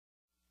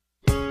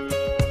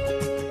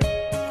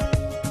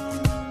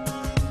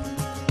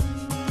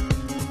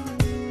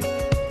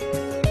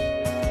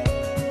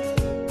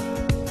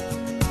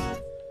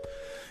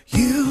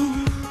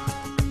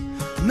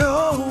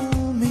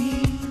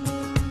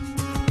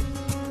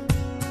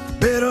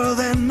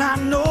when I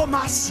know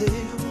myself.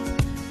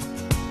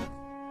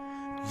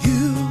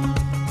 You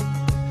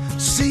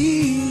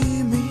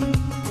see me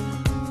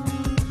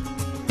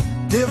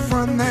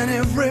different than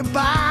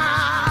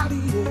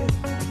everybody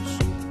else.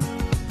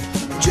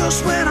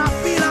 Just when I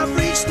feel I've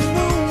reached the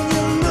moon,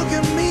 you look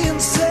at me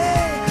and say,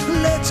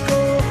 let's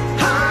go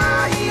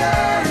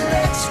higher,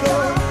 let's go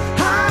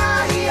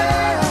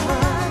higher.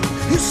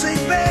 You say,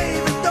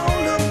 baby,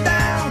 don't look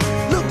down,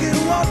 look at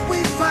what we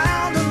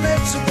found, and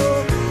let's go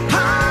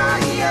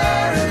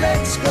higher,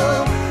 let's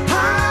go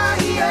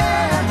higher.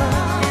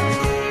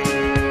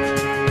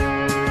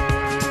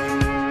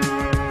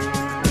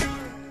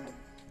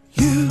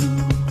 You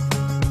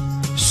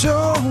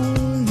show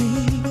me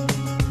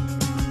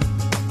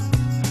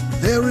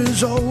there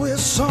is always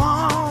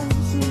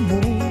something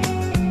more.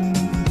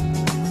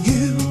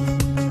 You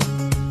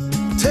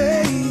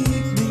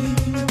take me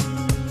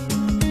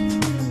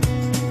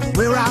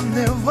where I've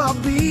never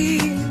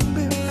been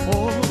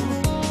before.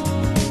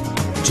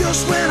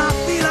 Just when I